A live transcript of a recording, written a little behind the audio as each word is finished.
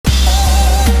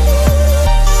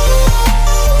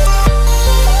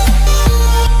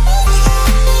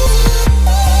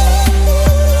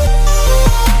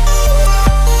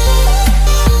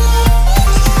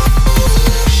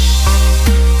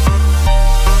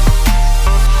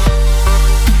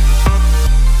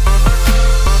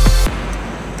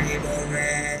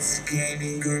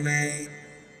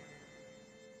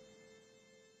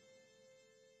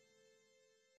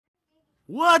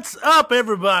What's up,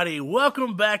 everybody?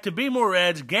 Welcome back to Be More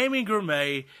Reds Gaming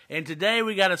Gourmet, and today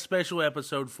we got a special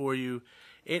episode for you.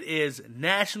 It is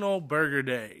National Burger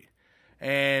Day,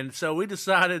 and so we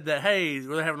decided that, hey,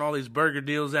 we're having all these burger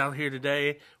deals out here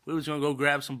today. We was going to go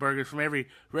grab some burgers from every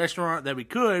restaurant that we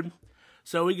could.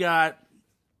 So we got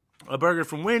a burger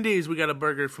from Wendy's, we got a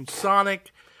burger from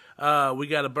Sonic, we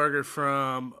got a burger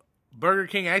from Burger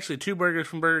King, actually 2 burgers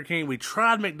from Burger King. We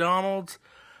tried McDonald's,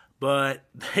 but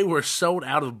they were sold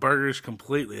out of burgers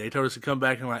completely. They told us to come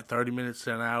back in like 30 minutes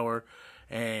to an hour,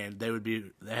 and they would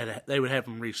have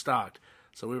them restocked.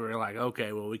 So we were like,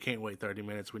 okay, well, we can't wait 30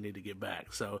 minutes. We need to get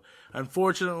back. So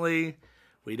unfortunately,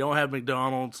 we don't have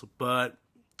McDonald's, but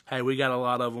hey, we got a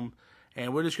lot of them,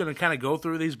 and we're just going to kind of go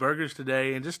through these burgers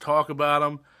today and just talk about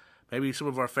them, maybe some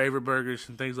of our favorite burgers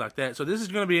and things like that. So this is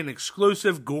going to be an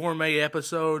exclusive gourmet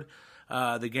episode,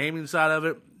 the gaming side of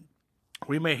it.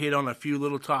 We may hit on a few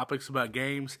little topics about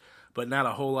games, but not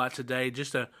a whole lot today.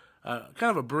 Just a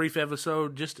kind of a brief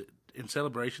episode just in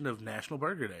celebration of National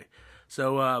Burger Day.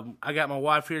 So I got my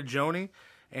wife here, Joni,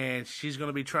 and she's going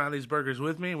to be trying these burgers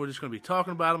with me. We're just going to be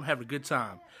talking about them, having a good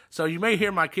time. So you may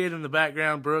hear my kid in the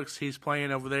background, Brooks. He's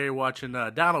playing over there watching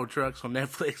Dino Trucks on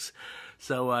Netflix.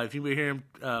 So if you hear him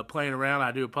playing around,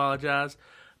 I do apologize,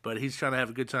 but he's trying to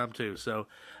have a good time too. So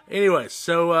anyway,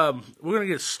 we're going to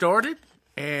get started,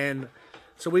 and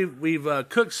so we've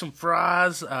cooked some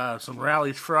fries, some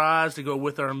Rally's fries to go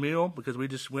with our meal because we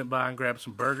just went by and grabbed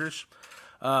some burgers.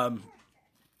 So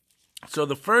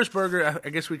the first burger I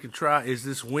guess we could try is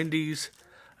this Wendy's.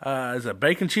 Is a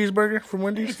bacon cheeseburger from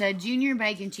Wendy's? It's a junior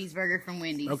bacon cheeseburger from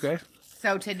Wendy's. Okay.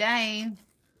 So today,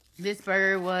 this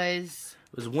burger was...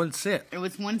 It was 1 cent. It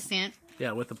was 1 cent.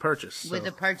 Yeah, with the purchase. With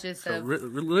the purchase of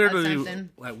literally something.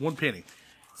 like 1 penny.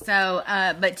 So,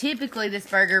 but typically this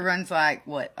burger runs like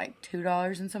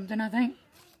 $2 and something, I think.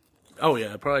 Oh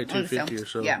yeah, probably $2.50 or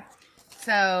so. Yeah.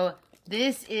 So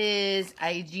this is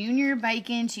a junior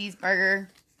bacon cheeseburger.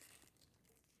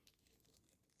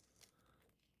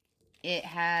 It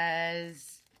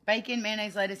has bacon,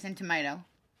 mayonnaise, lettuce, and tomato,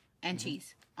 and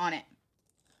cheese on it.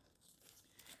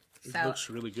 It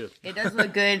looks really good. It does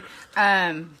look good.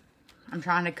 I'm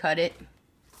trying to cut it.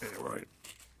 Yeah, right.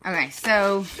 Okay,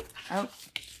 so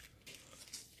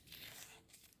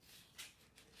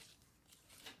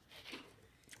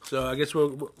So I guess we're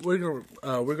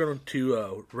going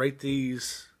to rate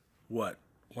these 1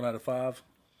 out of 5.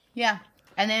 yeah,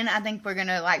 and then I think we're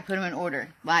gonna put them in order,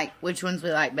 which ones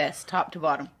we like best, top to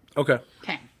bottom. Okay.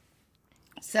 Okay.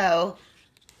 So,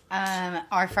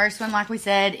 our first one, like we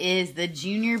said, is the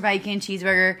junior bacon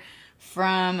cheeseburger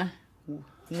from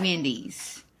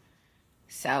Wendy's.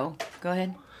 So, go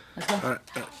ahead. Let's go. All right,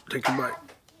 take a bite.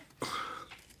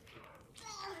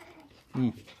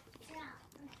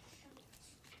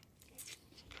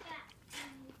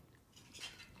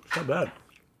 It's not bad.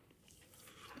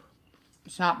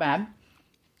 It's not bad.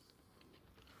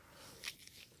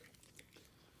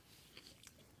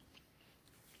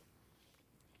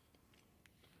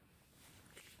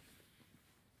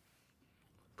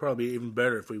 Probably even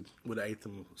better if we would have ate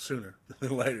them sooner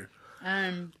than later.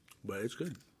 But it's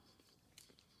good.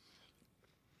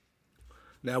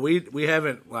 Now we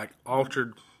haven't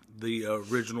altered the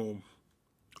original,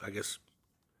 I guess,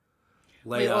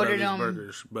 layout of these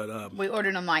burgers, but we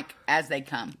ordered them as they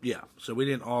come. Yeah, so we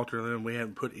didn't alter them. We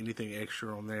haven't put anything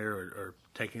extra on there or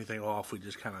take anything off. We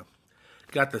just kind of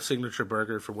got the signature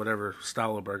burger for whatever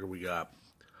style of burger we got.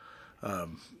 Yeah,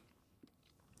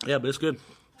 but it's good.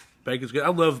 Bacon's good.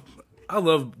 I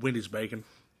love Wendy's bacon.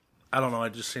 I don't know.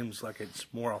 It just seems like it's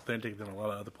more authentic than a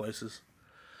lot of other places.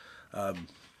 I'm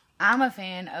a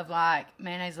fan of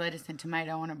mayonnaise, lettuce, and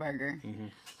tomato on a burger.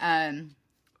 Mm-hmm.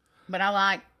 But I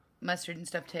like mustard and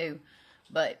stuff too.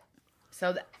 But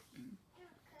so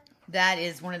that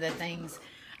is one of the things.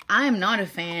 I am not a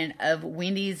fan of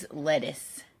Wendy's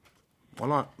lettuce. Why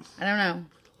not? I don't know.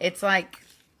 It's I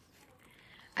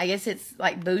guess it's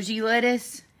like bougie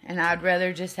lettuce. And I'd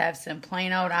rather just have some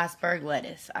plain old iceberg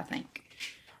lettuce, I think.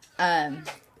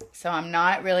 So I'm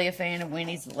not really a fan of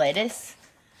Wendy's lettuce.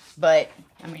 But,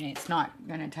 I mean, it's not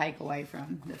going to take away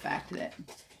from the fact that...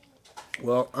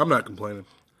 Well, I'm not complaining.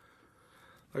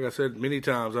 Like I said many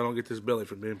times, I don't get this belly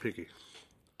from being picky.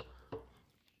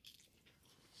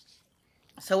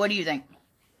 So what do you think?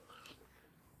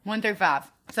 1 through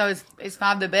 5. So is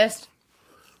 5 the best?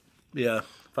 Yeah,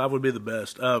 5 would be the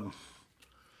best.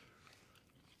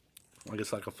 I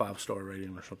guess a 5-star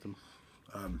rating or something.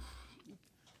 I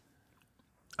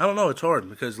don't know. It's hard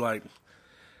because when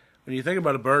you think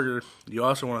about a burger, you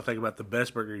also want to think about the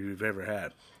best burger you've ever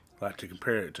had, to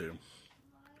compare it to.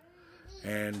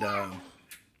 And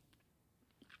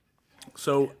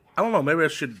So I don't know.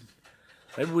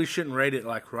 Maybe we shouldn't rate it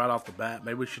like right off the bat.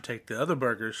 Maybe we should take the other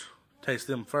burgers, taste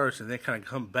them first, and then kind of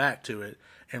come back to it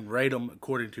and rate them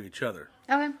according to each other.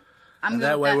 Okay. I'm And good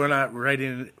that with way, we're not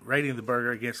rating the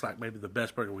burger against like maybe the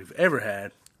best burger we've ever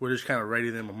had. We're just kind of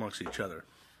rating them amongst each other.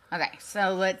 Okay,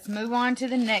 so let's move on to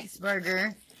the next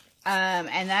burger.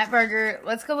 And that burger,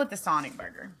 let's go with the Sonic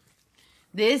burger.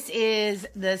 This is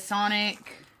the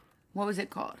Sonic. What was it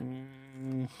called?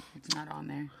 It's not on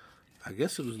there. I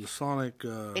guess it was the Sonic.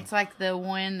 It's like the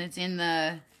one that's in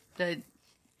the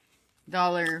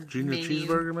dollar Junior menu.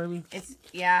 cheeseburger, maybe?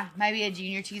 Maybe a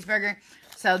junior cheeseburger.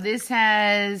 So this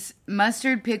has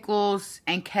mustard, pickles,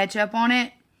 and ketchup on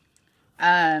it.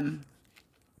 And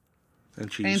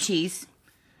cheese. And cheese.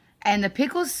 And the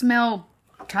pickles smell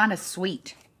kind of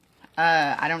sweet.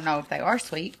 I don't know if they are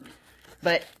sweet,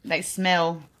 but they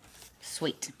smell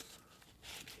sweet.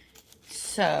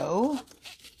 So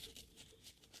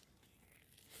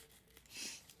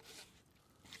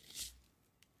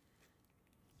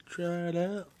try it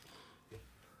out.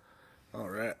 All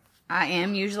right. I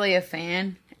am usually a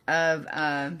fan of.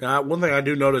 Now, one thing I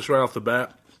do notice right off the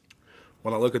bat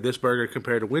when I look at this burger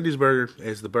compared to Wendy's burger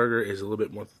is the burger is a little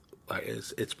bit more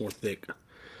it's more thick.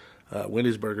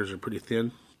 Wendy's burgers are pretty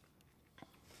thin.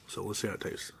 So let's see how it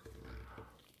tastes.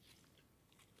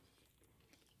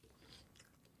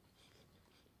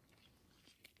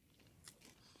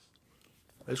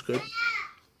 It's good.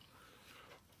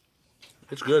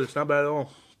 It's good. It's not bad at all.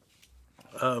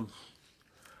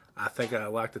 I think I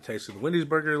like the taste of the Wendy's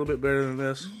burger a little bit better than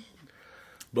this.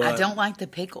 But I don't like the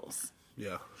pickles.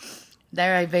 Yeah.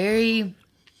 They're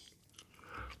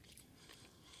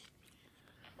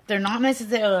they're not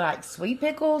necessarily like sweet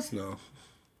pickles. No.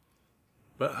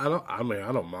 But I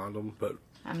don't mind them, but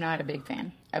I'm not a big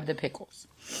fan of the pickles.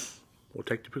 we'll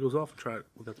take the pickles off and try it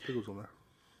without the pickles on there.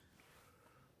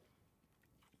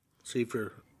 See if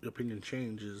your opinion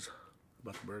changes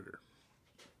about the burger.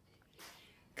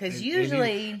 Because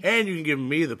usually, and you can give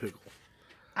me the pickle.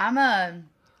 I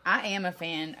am a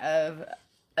fan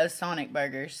of Sonic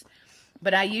burgers,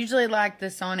 but I usually like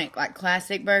the Sonic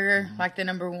classic burger, like the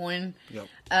 #1.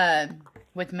 Yep.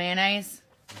 With mayonnaise.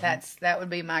 That would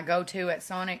be my go-to at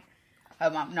Sonic.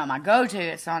 My go-to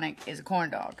at Sonic is a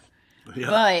corn dog.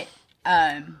 Yeah.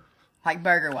 But like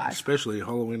burger wise, especially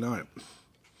Halloween night.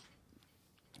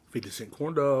 50-cent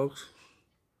corn dogs.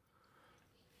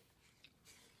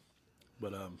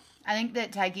 But I think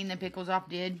that taking the pickles off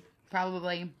did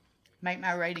probably make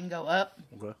my rating go up.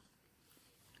 Okay.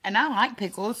 And I like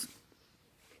pickles.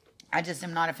 I just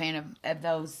am not a fan of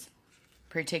those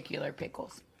particular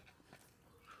pickles.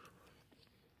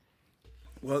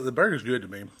 Well, the burger's good to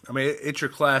me. I mean, it's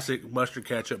your classic mustard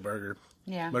ketchup burger.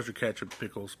 Yeah. Mustard ketchup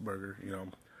pickles burger,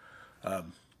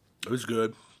 it was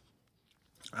good.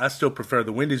 I still prefer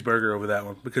the Wendy's burger over that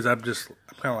one because I'm kind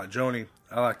of like Joni.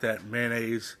 I like that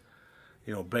mayonnaise,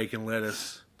 bacon,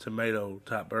 lettuce, tomato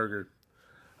type burger.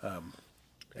 And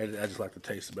I just like the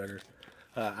taste better.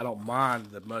 I don't mind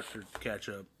the mustard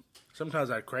ketchup.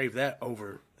 Sometimes I crave that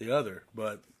over the other,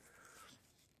 but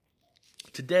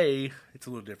today it's a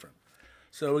little different.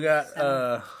 So we got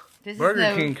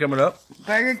Burger King coming up.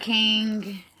 Burger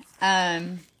King,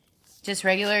 just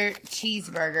regular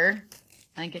cheeseburger.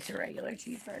 I think it's a regular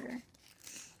cheeseburger.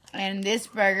 And this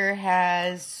burger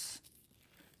has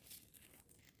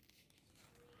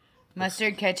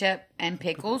mustard, ketchup, and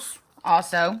pickles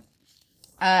also.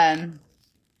 All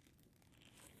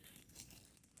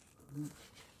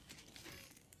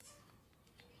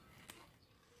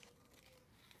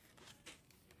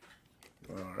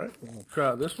right, we'll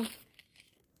try this one.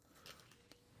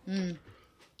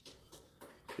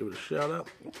 Give it a shout out.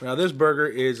 Now, this burger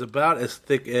is about as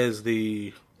thick as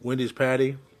the Wendy's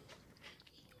patty.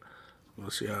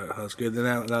 Let's see how it's good.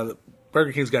 Now the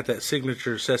Burger King's got that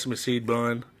signature sesame seed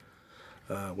bun,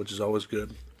 which is always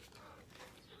good.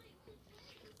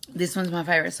 This one's my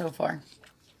favorite so far.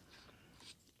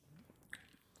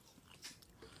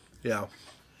 Yeah.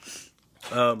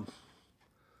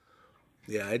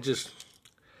 Yeah, it's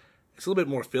a little bit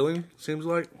more filling, seems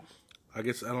like. I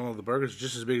guess, I don't know, the burger's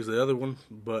just as big as the other one,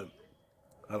 but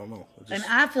I don't know. And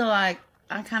I feel like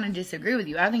I kind of disagree with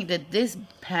you. I think that this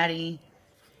patty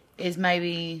is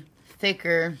maybe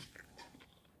thicker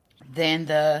than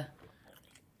the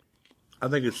I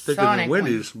think it's thicker Sonic than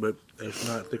Wendy's, but it's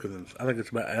not thicker than, I think it's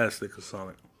about as thick as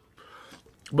Sonic.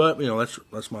 But,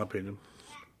 that's my opinion.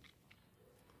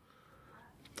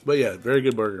 But yeah, very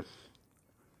good burger.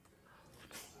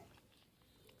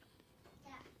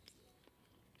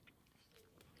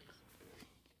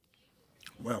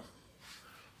 Well,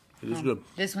 it is good.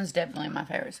 This one's definitely my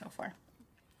favorite so far.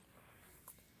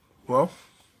 Well,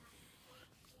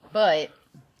 But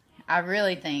I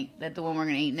really think that the one we're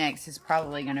going to eat next is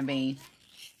probably going to be,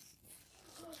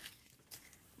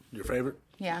 your favorite?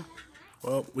 yeah,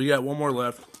 Well, we got one more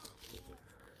left,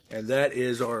 and that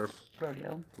is our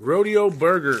rodeo. Rodeo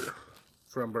Burger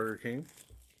from Burger King.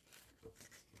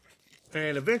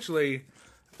 And eventually,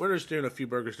 we're just doing a few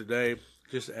burgers today,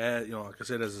 just as, like I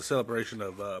said, as a celebration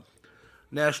of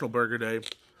National Burger Day.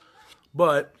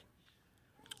 But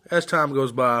as time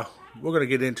goes by, we're going to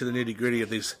get into the nitty-gritty of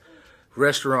these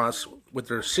restaurants with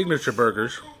their signature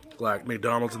burgers, like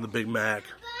McDonald's and the Big Mac,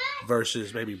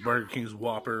 versus maybe Burger King's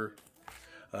Whopper,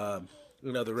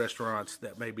 and other restaurants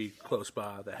that may be close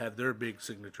by that have their big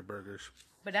signature burgers.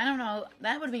 But I don't know,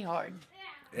 that would be hard.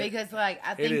 Because, I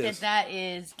think that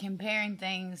is comparing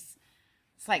things,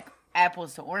 it's like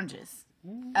apples to oranges.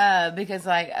 Because,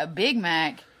 a Big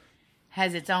Mac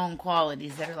has its own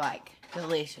qualities that are,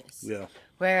 delicious. Yeah.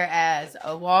 Whereas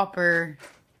a Whopper,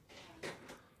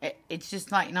 it's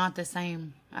just, not the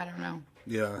same. I don't know.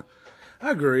 Yeah. I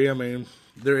agree. I mean,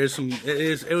 there is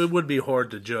it would be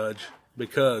hard to judge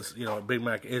because, a Big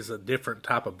Mac is a different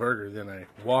type of burger than a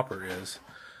Whopper is.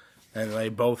 And they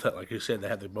both have, like you said,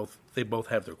 they both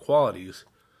have their qualities.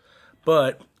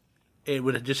 But it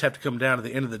would just have to come down to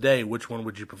the end of the day, which one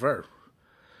would you prefer?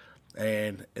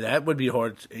 And that would be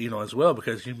hard, as well,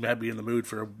 because you might be in the mood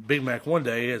for a Big Mac one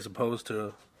day as opposed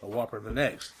to a Whopper the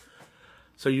next.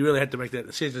 So you really have to make that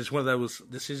decision. It's one of those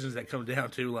decisions that come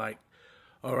down to,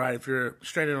 all right, if you're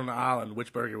stranded on the island,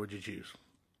 which burger would you choose?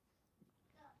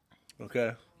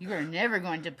 Okay. You are never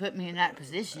going to put me in that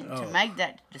position to make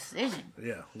that decision.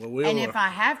 Yeah. Well, if I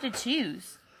have to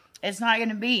choose, it's not going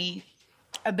to be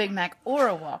a Big Mac or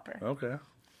a Whopper. Okay.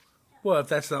 Well, if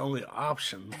that's the only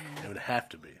option, it would have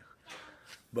to be.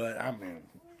 But I mean,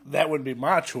 that would be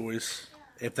my choice.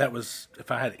 If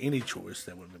I had any choice,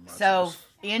 that would be my choice. So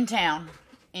in town,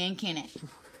 in Kennett,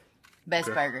 best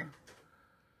burger.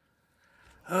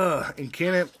 In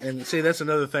Kennett, and see, that's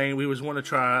another thing we was want to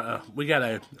try. We got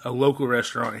a local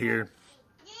restaurant here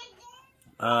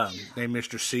named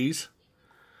Mr. C's,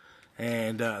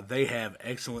 and they have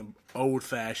excellent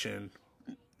old-fashioned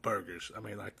burgers. I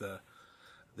mean, like the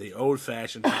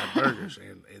old-fashioned type burgers,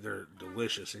 and they're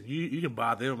delicious. And you can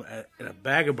buy them in a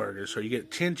bag of burgers, so you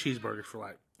get 10 cheeseburgers for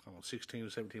I don't know, $16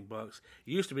 or $17. It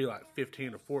used to be like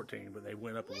 15 or 14, but they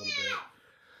went up a little bit.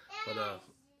 But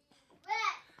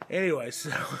anyway,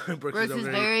 so Bruce is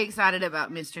very excited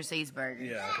about Mr. C's burgers.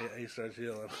 Yeah, he starts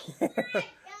yelling.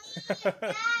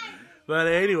 But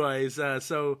anyways,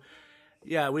 so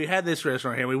yeah, we had this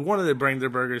restaurant here. We wanted to bring their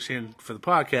burgers in for the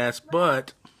podcast,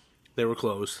 but they were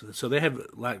closed. So they have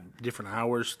different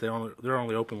hours. They're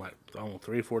only open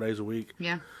 3 or 4 days a week.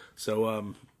 Yeah.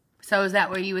 So So is that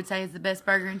what you would say is the best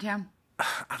burger in town?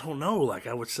 I don't know.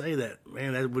 I would say that,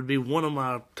 man, that would be one of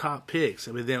my top picks.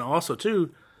 I mean, then also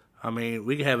too,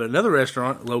 we could have another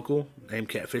restaurant local named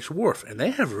Catfish Wharf, and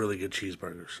they have really good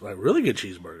cheeseburgers, really good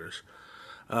cheeseburgers.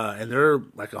 And they're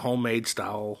like a homemade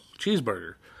style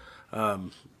cheeseburger.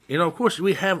 Of course,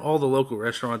 we have all the local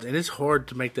restaurants, and it's hard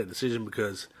to make that decision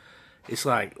because it's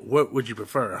like, what would you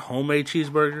prefer, a homemade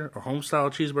cheeseburger, or home style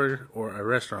cheeseburger, or a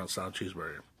restaurant style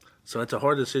cheeseburger? So it's a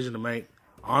hard decision to make.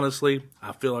 Honestly,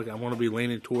 I feel like I want to be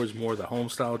leaning towards more of the home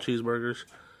style cheeseburgers,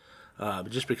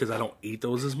 just because I don't eat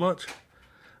those as much.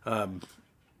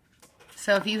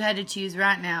 So if you had to choose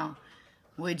right now,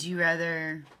 would you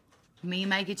rather me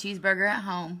make a cheeseburger at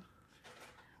home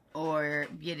or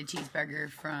get a cheeseburger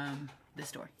from the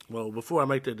store? Well, before I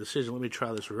make that decision, let me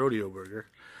try this rodeo burger.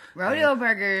 Rodeo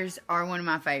burgers are one of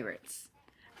my favorites.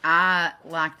 I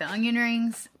like the onion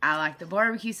rings. I like the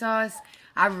barbecue sauce.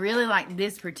 I really like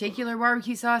this particular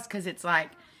barbecue sauce because it's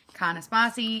kind of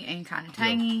spicy and kind of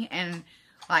tangy, and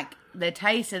the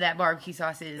taste of that barbecue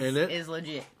sauce is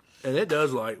legit. And it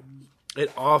does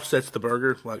it offsets the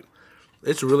burger.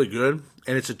 It's really good,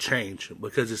 and it's a change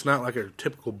because it's not like a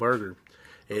typical burger.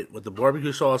 With the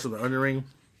barbecue sauce and the onion ring,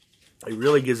 it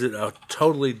really gives it a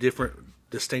totally different,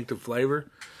 distinctive flavor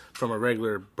from a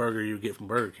regular burger you get from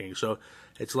Burger King. So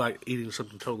it's like eating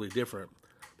something totally different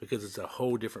because it's a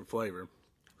whole different flavor.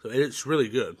 So it's really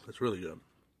good. It's really good.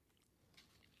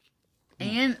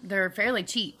 And they're fairly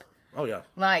cheap. Oh, yeah.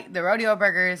 The rodeo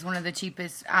burger is one of the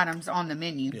cheapest items on the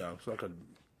menu. Yeah, it's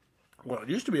it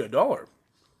used to be $1.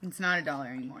 It's not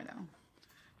 $1 anymore, though.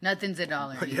 Nothing's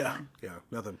 $1 anymore. Yeah,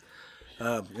 nothing.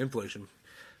 Inflation.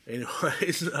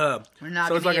 Anyways, we're not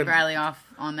going to get Riley off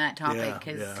on that topic.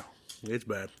 Yeah, it's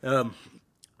bad.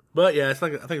 But yeah, I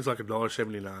think it's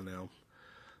 $1.79 now.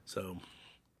 So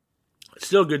it's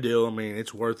still a good deal.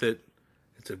 It's worth it.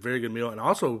 It's a very good meal, and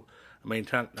also, not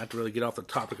to really get off the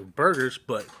topic of burgers,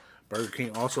 but Burger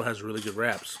King also has really good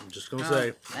wraps. I'm just gonna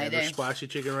say, they their do. spicy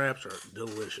chicken wraps are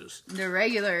delicious. The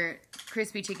regular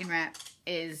crispy chicken wrap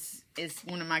is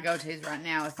one of my go-tos right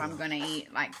now if I'm gonna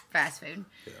eat like fast food.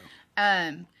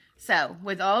 Yeah. So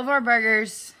with all of our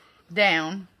burgers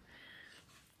down,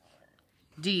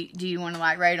 do you want to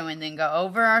like rate them and then go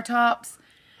over our tops,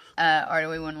 or do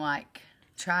we want to like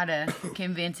try to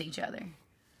convince each other?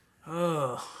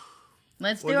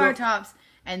 Let's do our tops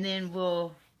and then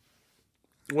we'll.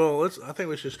 Well, I think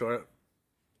we should start.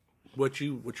 What's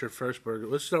your first burger?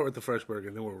 Let's start with the first burger,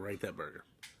 and then we'll rate that burger.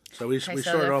 So we start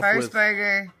the off first with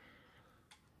burger.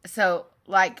 So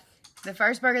like the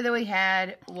first burger that we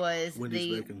had was Wendy's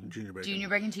the bacon, junior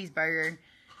bacon cheeseburger.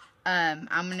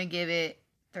 I'm gonna give it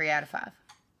 3 out of 5.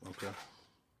 Okay.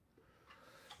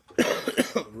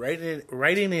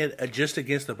 rating it just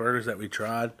against the burgers that we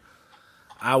tried,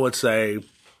 I would say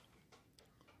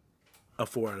a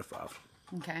 4 out of 5.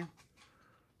 Okay.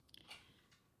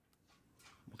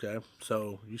 Okay,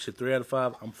 so you said 3 out of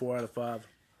 5. I'm 4 out of 5.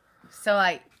 So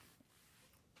like,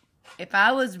 if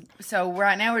I was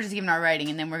right now we're just giving our rating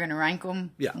and then we're gonna rank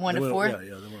them 1 to 4. Yeah.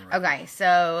 Then we'll rank Okay,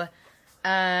 so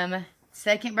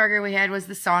second burger we had was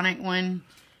the Sonic one,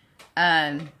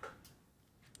 and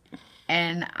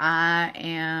I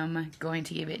am going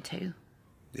to give it 2.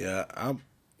 Yeah,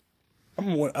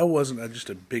 I wasn't just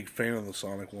a big fan of the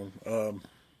Sonic one.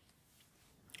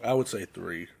 I would say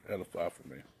 3 out of 5 for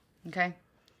me. Okay.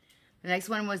 The next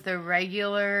one was the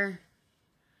regular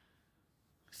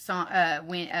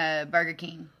Burger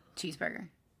King cheeseburger.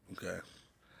 Okay.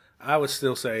 I would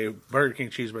still say Burger King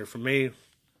cheeseburger for me.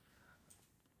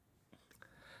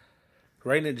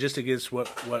 Rating it just against what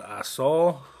I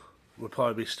saw would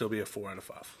probably still be a 4 out of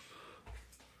 5.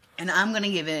 And I'm going to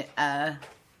give it a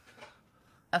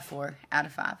 4 out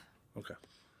of 5. Okay.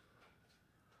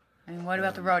 And what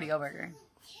about the rodeo burger?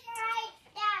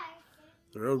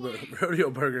 The rodeo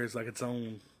burger is like its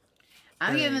own.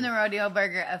 I'm giving the rodeo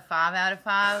burger a 5 out of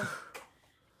 5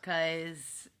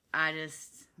 because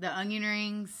the onion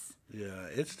rings. Yeah,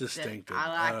 it's distinctive.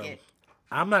 I like it.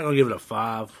 I'm not gonna give it a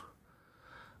 5.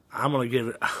 I'm gonna give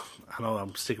it. I know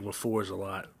I'm sticking with 4s a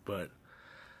lot, but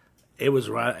it was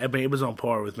right. I mean, it was on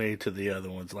par with me to the other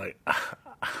ones. Like,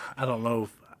 I don't know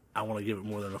if I want to give it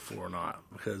more than a 4 or not,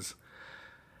 because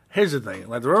here's the thing: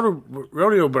 like the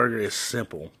rodeo burger is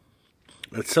simple.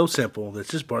 It's so simple.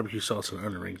 It's just barbecue sauce and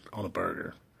onion ring on a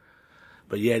burger,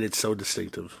 but yet it's so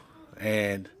distinctive.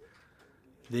 And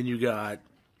then you got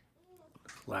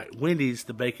like Wendy's,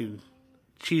 the bacon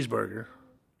cheeseburger.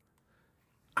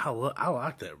 I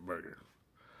like that burger.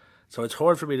 So it's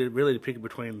hard for me to really pick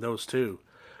between those two.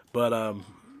 But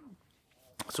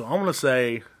so I'm gonna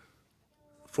say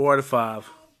 4 out of 5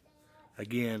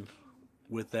 again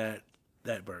with that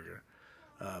burger.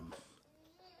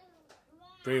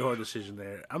 Very hard decision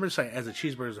there. I'm just saying, as a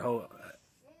cheeseburger as a whole,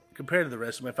 compared to the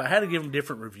rest of them, if I had to give them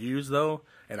different reviews though,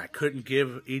 and I couldn't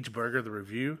give each burger the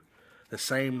review the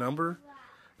same number,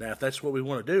 now if that's what we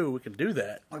want to do, we can do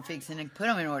that. We're fixing to put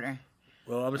them in order.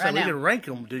 Well, I'm saying we can rank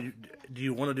them. Do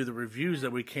you want to do the reviews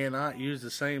that we cannot use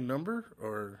the same number,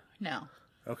 or no?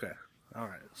 Okay, all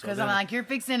right. Because I'm like, you're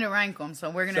fixing to rank them, so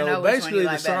we're gonna know which one basically, you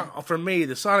like better. For me,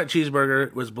 the Sonic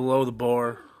cheeseburger was below the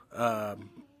bar,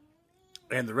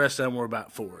 and the rest of them were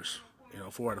about 4s.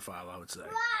 4 out of 5, I would say.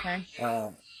 Okay.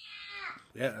 Yeah,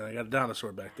 and I got a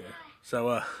dinosaur back there.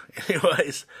 So,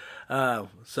 anyways,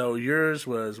 so yours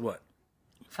was what?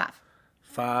 5.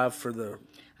 5 for the.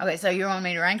 Okay, so you want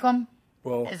me to rank them?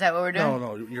 Well, is that what we're doing?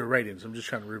 No, your ratings. I'm just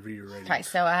trying to review your ratings. Okay,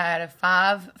 so I had a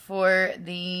 5 for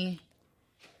the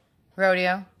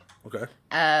rodeo. Okay.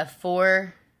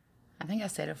 4. I think I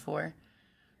said a 4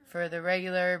 for the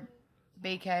regular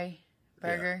BK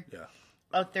burger. Yeah.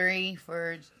 A 3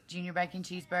 for junior bacon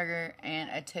cheeseburger, and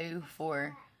a 2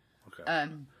 for. Okay.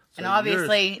 And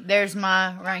obviously, there's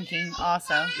my ranking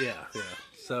also. Yeah.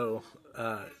 So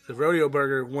the rodeo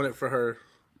burger won it for her.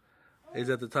 Is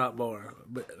at the top bar,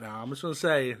 but now I'm just gonna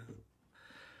say,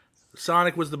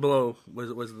 Sonic was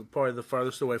was probably the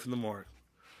farthest away from the mark.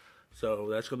 So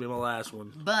that's gonna be my last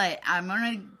one. But I'm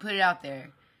gonna put it out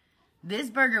there. This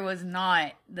burger was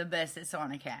not the best that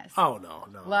Sonic has. Oh no.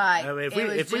 Like, I mean,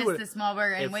 if we the small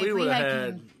burger, and if we would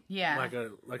have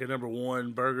had like a number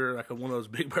 1 burger, like one of those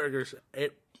big burgers,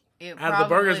 out of the probably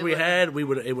burgers we had, it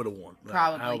would have won.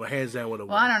 Probably, hands down would have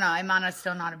won. Well, I don't know. It might have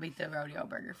still not have beat the rodeo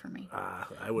burger for me.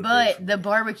 I would. But the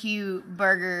barbecue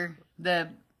burger, the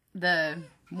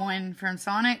one from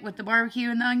Sonic with the barbecue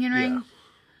and the onion ring,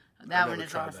 that one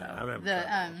is also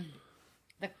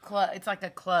the club. It's like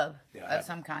a club of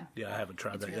some kind. Yeah, I haven't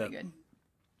tried that really yet. Good.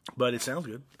 But it sounds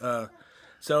good.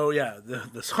 So yeah,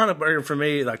 the Sonic Burger for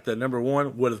me, like the number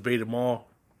one, would have beat them all.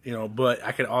 But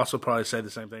I could also probably say the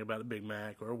same thing about a Big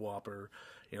Mac or a Whopper.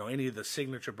 Any of the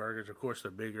signature burgers. Of course,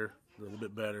 they're bigger, a little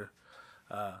bit better,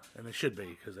 and they should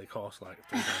be because they cost like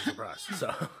 3 times the price.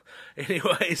 So,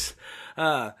 anyways,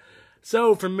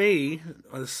 so for me,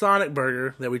 the Sonic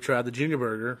Burger that we tried, the Junior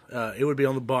Burger, it would be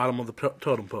on the bottom of the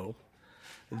totem pole.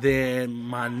 Then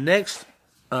my next,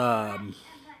 I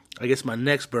guess my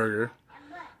next burger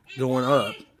going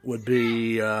up would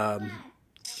be the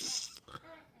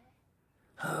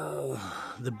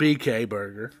BK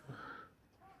burger.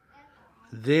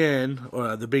 Then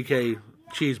the BK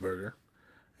cheeseburger.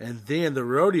 And then the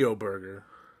Rodeo burger.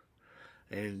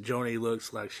 And Joni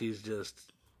looks like she's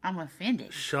just... I'm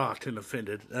offended. Shocked and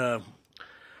offended.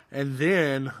 And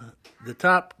then the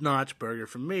top-notch burger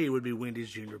for me would be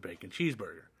Wendy's Junior Bacon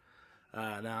Cheeseburger.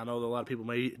 Now, I know that a lot of people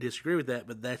may disagree with that,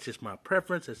 but that's just my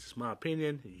preference. That's just my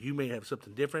opinion. You may have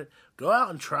something different. Go out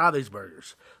and try these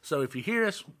burgers. So if you hear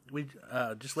us, we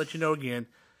just let you know again,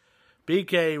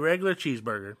 BK regular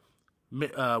cheeseburger.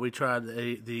 We tried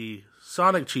the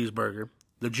Sonic cheeseburger,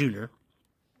 the Junior.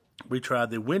 We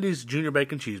tried the Wendy's Junior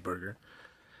Bacon Cheeseburger.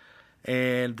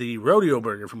 And the Rodeo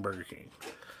Burger from Burger King.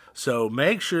 So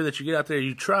make sure that you get out there,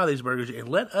 you try these burgers, and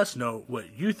let us know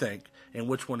what you think and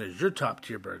which one is your top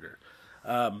tier burger.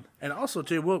 And also,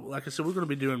 too, like I said, we're going to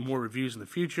be doing more reviews in the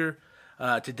future.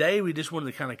 Today, we just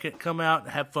wanted to kind of come out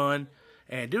and have fun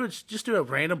and just do a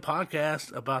random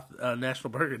podcast about National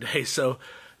Burger Day. So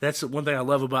that's one thing I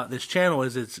love about this channel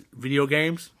is it's video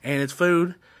games and it's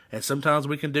food, and sometimes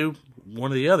we can do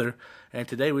one or the other. And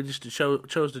today, we just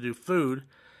chose to do food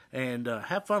and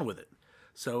have fun with it.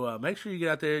 So make sure you get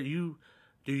out there, you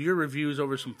do your reviews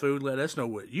over some food, let us know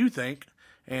what you think,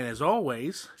 and as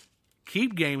always,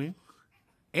 keep gaming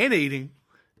and eating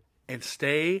and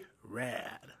stay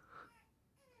rad.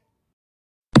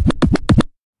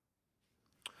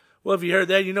 Well, if you heard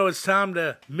that, you know it's time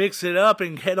to mix it up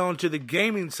and head on to the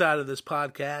gaming side of this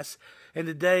podcast. And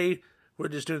today, we're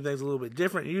just doing things a little bit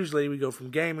different. Usually, we go from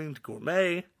gaming to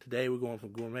gourmet. Today, we're going from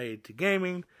gourmet to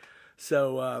gaming.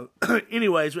 So,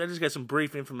 anyways, I just got some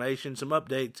brief information, some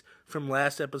updates from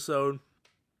last episode.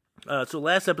 So,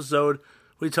 last episode,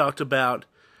 we talked about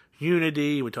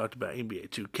Unity, we talked about NBA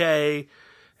 2K,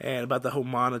 and about the whole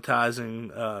monetizing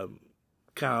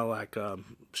kind of like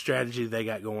strategy they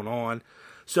got going on.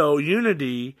 So,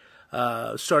 Unity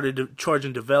started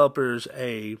charging developers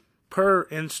a per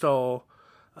install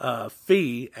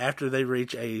fee after they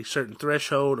reach a certain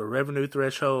threshold or revenue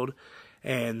threshold,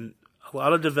 and a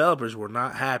lot of developers were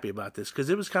not happy about this because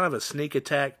it was kind of a sneak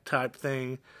attack type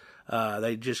thing.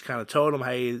 They just kind of told them,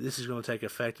 hey, this is going to take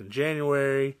effect in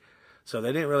January. So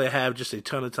they didn't really have just a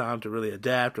ton of time to really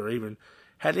adapt or even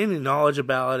had any knowledge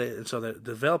about it. And so the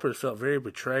developers felt very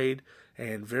betrayed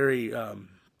and very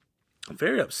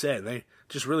upset. They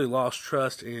just really lost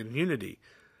trust in Unity.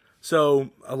 So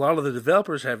a lot of the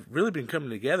developers have really been coming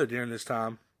together during this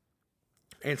time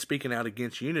and speaking out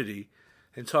against Unity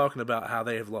and talking about how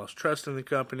they have lost trust in the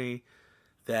company,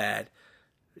 that,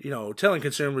 telling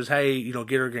consumers, hey,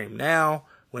 get our game now.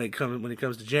 When it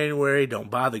comes to January, don't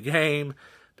buy the game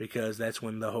because that's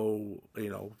when the whole,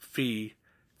 fee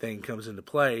thing comes into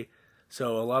play.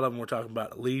 So a lot of them were talking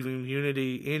about leaving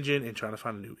Unity engine and trying to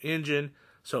find a new engine.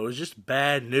 So it was just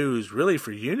bad news, really,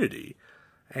 for Unity.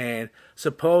 And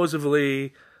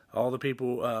supposedly, all the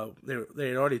people, they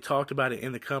had already talked about it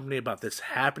in the company, about this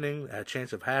happening, a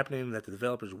chance of happening, that the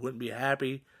developers wouldn't be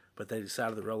happy, but they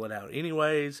decided to roll it out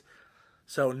anyways.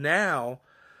 So now,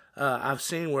 I've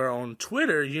seen where on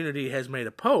Twitter, Unity has made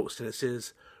a post, and it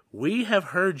says, "We have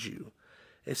heard you."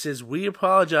 It says, "We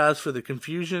apologize for the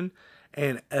confusion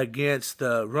and against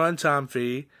the runtime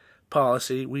fee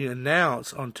policy we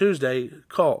announced on Tuesday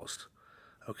caused."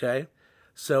 Okay?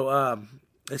 So,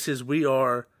 it says, "We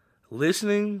are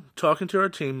listening, talking to our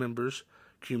team members,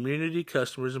 community,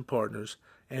 customers, and partners,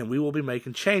 and we will be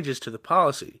making changes to the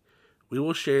policy. We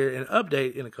will share an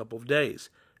update in a couple of days.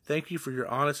 Thank you for your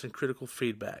honest and critical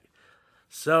feedback."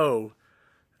 So,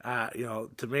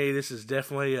 to me, this is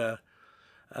definitely a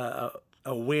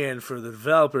win for the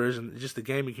developers and just the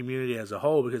gaming community as a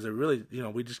whole, because they really,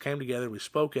 we just came together, we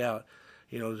spoke out.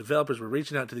 The developers were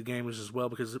reaching out to the gamers as well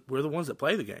because we're the ones that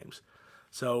play the games.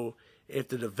 So, if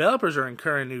the developers are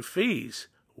incurring new fees,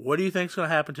 what do you think is going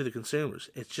to happen to the consumers?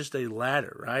 It's just a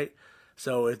ladder, right?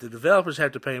 So if the developers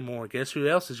have to pay more, guess who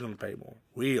else is going to pay more?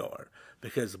 We are,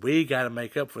 because we got to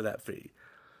make up for that fee.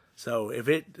 So if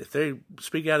they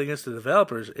speak out against the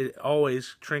developers, it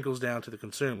always trickles down to the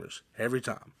consumers every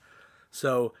time.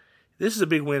 So this is a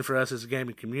big win for us as a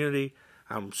gaming community.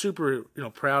 I'm super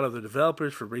proud of the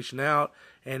developers for reaching out,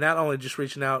 and not only just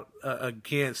reaching out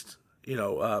against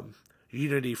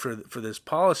Unity for this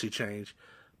policy change,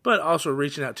 but also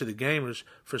reaching out to the gamers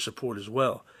for support as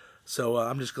well. So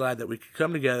I'm just glad that we could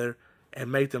come together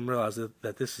and make them realize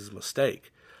that this is a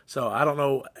mistake. So I don't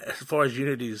know, as far as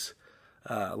Unity's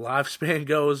lifespan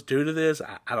goes due to this,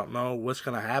 I don't know what's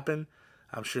going to happen.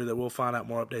 I'm sure that we'll find out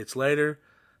more updates later.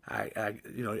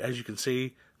 As you can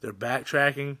see, they're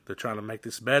backtracking. They're trying to make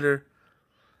this better.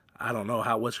 I don't know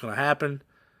what's going to happen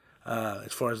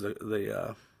as far as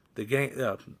the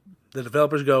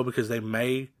developers go, because they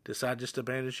may decide just to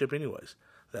abandon ship anyways.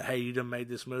 That, hey, you done made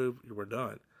this move, we're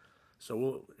done.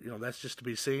 So that's just to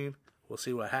be seen. We'll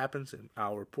see what happens, and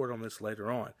I'll report on this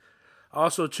later on.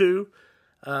 Also, too,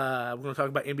 we're going to talk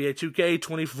about NBA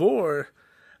 2K24.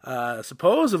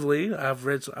 Supposedly, I've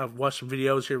watched some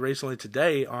videos here recently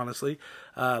today, honestly,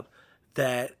 that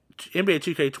NBA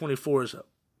 2K24's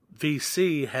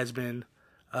VC has been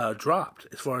dropped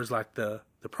as far as like the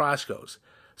price goes.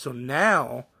 So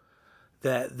now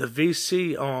that the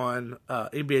VC on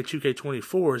NBA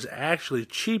 2K24 is actually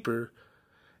cheaper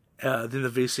than the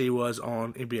VC was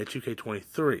on NBA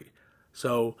 2K23.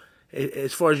 So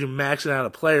as far as you maxing out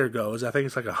a player goes, I think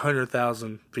it's like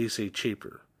 100,000 VC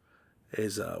cheaper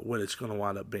is what it's going to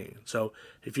wind up being. So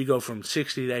if you go from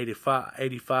 60 to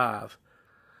 85,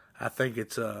 I think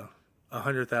it's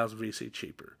 100,000 VC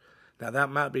cheaper. Now that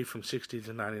might be from 60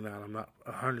 to 99. I'm not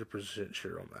 100%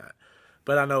 sure on that.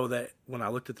 But I know that when I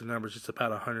looked at the numbers, it's about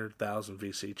 100,000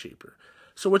 VC cheaper.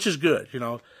 So, which is good,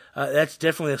 that's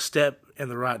definitely a step in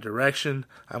the right direction.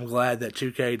 I'm glad that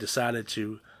 2K decided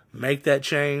to make that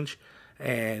change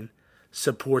and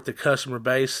support the customer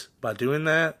base by doing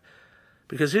that.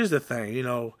 Because here's the thing,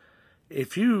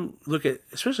 if you look at,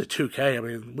 especially 2K, I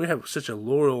mean, we have such a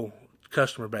loyal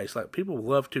customer base. Like, people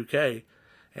love 2K,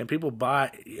 and people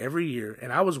buy every year.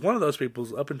 And I was one of those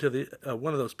people up until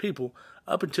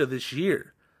this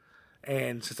year.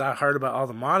 And since I heard about all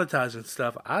the monetizing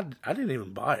stuff, I didn't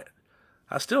even buy it.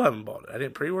 I still haven't bought it. I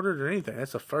didn't pre-order it or anything.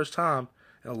 That's the first time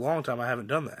in a long time I haven't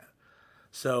done that.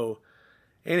 So,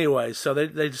 anyway, so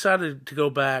they decided to go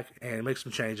back and make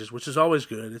some changes, which is always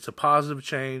good. It's a positive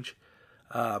change.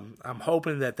 I'm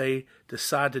hoping that they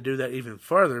decide to do that even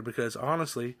further, because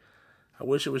honestly, I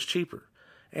wish it was cheaper.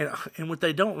 And what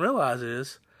they don't realize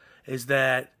is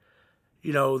that,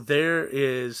 there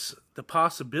is the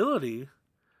possibility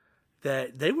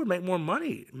that they would make more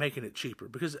money making it cheaper.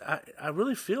 Because I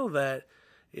really feel that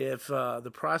if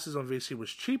the prices on VC was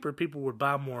cheaper, people would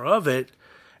buy more of it,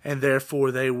 and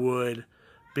therefore they would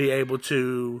be able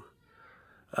to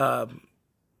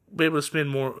spend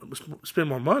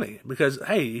more money. Because,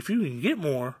 hey, if you can get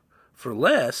more for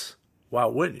less, why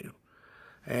wouldn't you?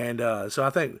 And so I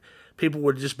think people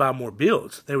would just buy more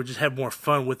builds. They would just have more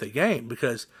fun with the game,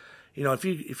 because if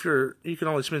you can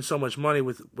only spend so much money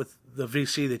with the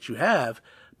VC that you have,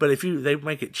 but if they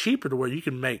make it cheaper to where you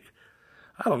can make,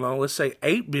 I don't know, let's say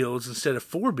 8 builds instead of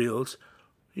 4 builds,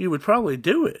 you would probably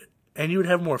do it, and you would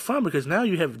have more fun, because now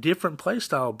you have different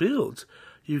playstyle builds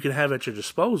you can have at your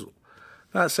disposal.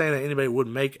 Not saying that anybody would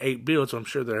make 8 builds. I'm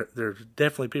sure there's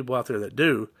definitely people out there that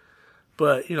do,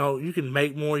 but you can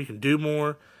make more, you can do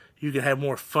more. You can have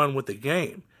more fun with the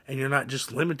game, and you're not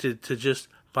just limited to just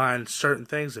buying certain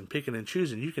things and picking and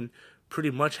choosing. You can pretty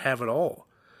much have it all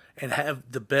and have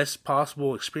the best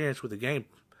possible experience with the game.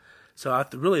 So I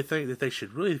really think that they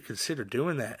should really consider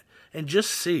doing that and just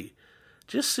see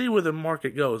where the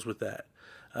market goes with that.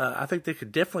 I think they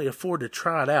could definitely afford to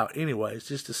try it out anyways,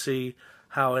 just to see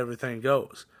how everything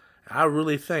goes. I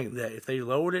really think that if they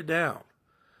lowered it down,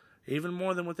 even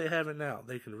more than what they have it now,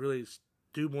 they can really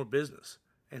do more business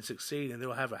and succeed, and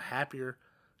they'll have a happier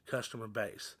customer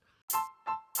base.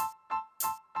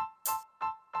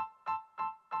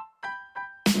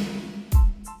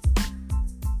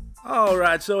 All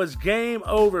right, so it's game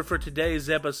over for today's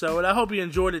episode. I hope you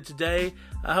enjoyed it today.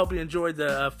 I hope you enjoyed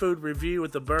the food review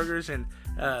with the burgers, and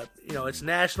it's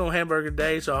National Hamburger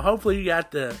Day, so hopefully you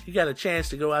got a chance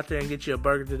to go out there and get you a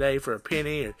burger today for a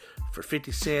penny or for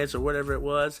 50 cents or whatever it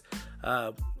was.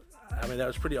 That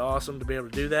was pretty awesome to be able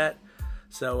to do that.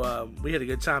 So we had a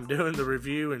good time doing the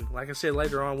review, and like I said,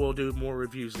 later on we'll do more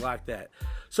reviews like that.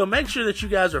 So make sure that you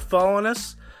guys are following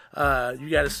us. You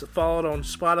got us followed on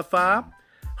Spotify.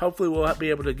 Hopefully we'll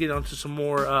be able to get onto some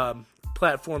more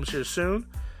platforms here soon.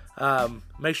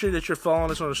 Make sure that you're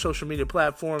following us on the social media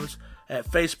platforms at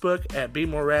Facebook at Be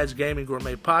More Rads Gaming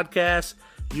Gourmet Podcast,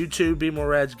 YouTube Be More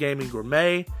Rads Gaming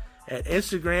Gourmet, at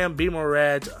Instagram Be More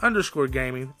Rads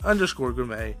 _Gaming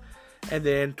 _Gourmet, and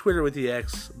then Twitter with the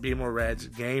X, Be More Rads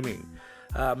Gaming.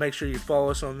 Make sure you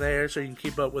follow us on there so you can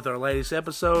keep up with our latest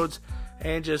episodes.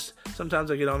 And just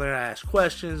sometimes I get on there and I ask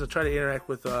questions. I try to interact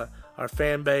with our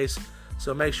fan base.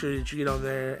 So make sure that you get on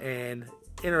there and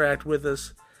interact with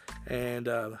us, and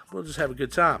we'll just have a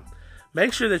good time.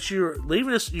 Make sure that you leave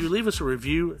us a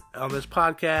review on this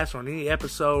podcast or on any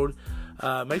episode.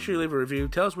 Make sure you leave a review.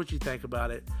 Tell us what you think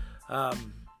about it.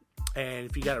 And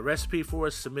if you got a recipe for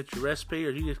us, submit your recipe, or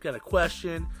you just got a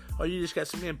question, or you just got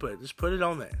some input, just put it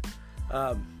on there.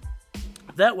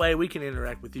 That way we can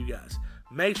interact with you guys.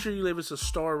 Make sure you leave us a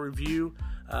star review.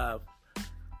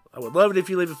 I would love it if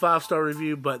you leave a 5-star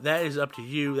review, but that is up to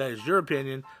you. That is your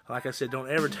opinion. Like I said, don't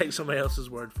ever take somebody else's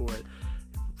word for it.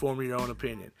 Form your own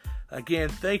opinion. Again,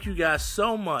 thank you guys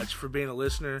so much for being a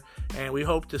listener, and we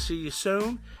hope to see you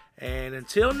soon. And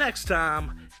until next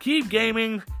time, keep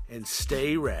gaming and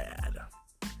stay rad.